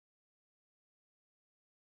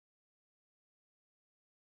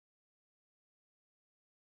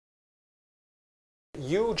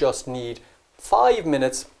you just need 5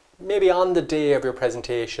 minutes, maybe on the day of your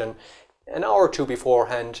presentation, an hour or two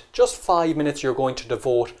beforehand, just 5 minutes you're going to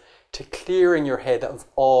devote to clearing your head of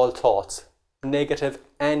all thoughts, negative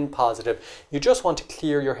and positive. You just want to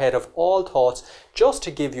clear your head of all thoughts just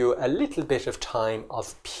to give you a little bit of time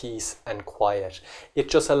of peace and quiet. It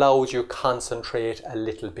just allows you to concentrate a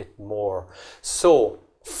little bit more. So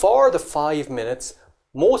for the 5 minutes,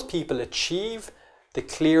 most people achieve the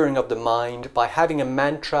clearing of the mind by having a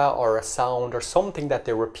mantra or a sound or something that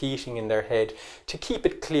they're repeating in their head to keep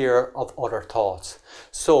it clear of other thoughts.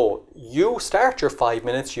 So you start your 5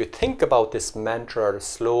 minutes, you think about this mantra or the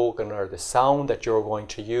slogan or the sound that you're going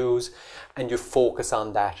to use, and you focus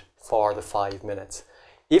on that for the 5 minutes.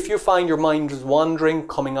 If you find your mind is wandering,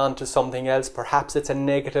 coming on to something else, perhaps it's a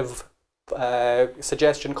negative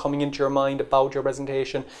suggestion coming into your mind about your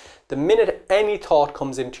presentation, the minute any thought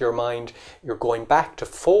comes into your mind, you're going back to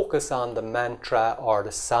focus on the mantra or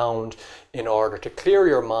the sound in order to clear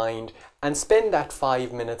your mind and spend that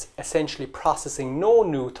 5 minutes essentially processing no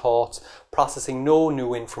new thoughts, processing no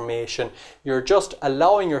new information. You're just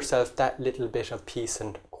allowing yourself that little bit of peace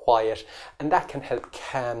and quiet, and that can help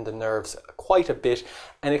calm the nerves quite a bit,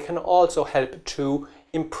 and it can also help to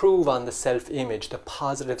improve on the self-image, the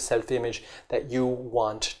positive self-image that you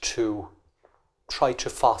want to try to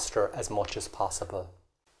foster as much as possible.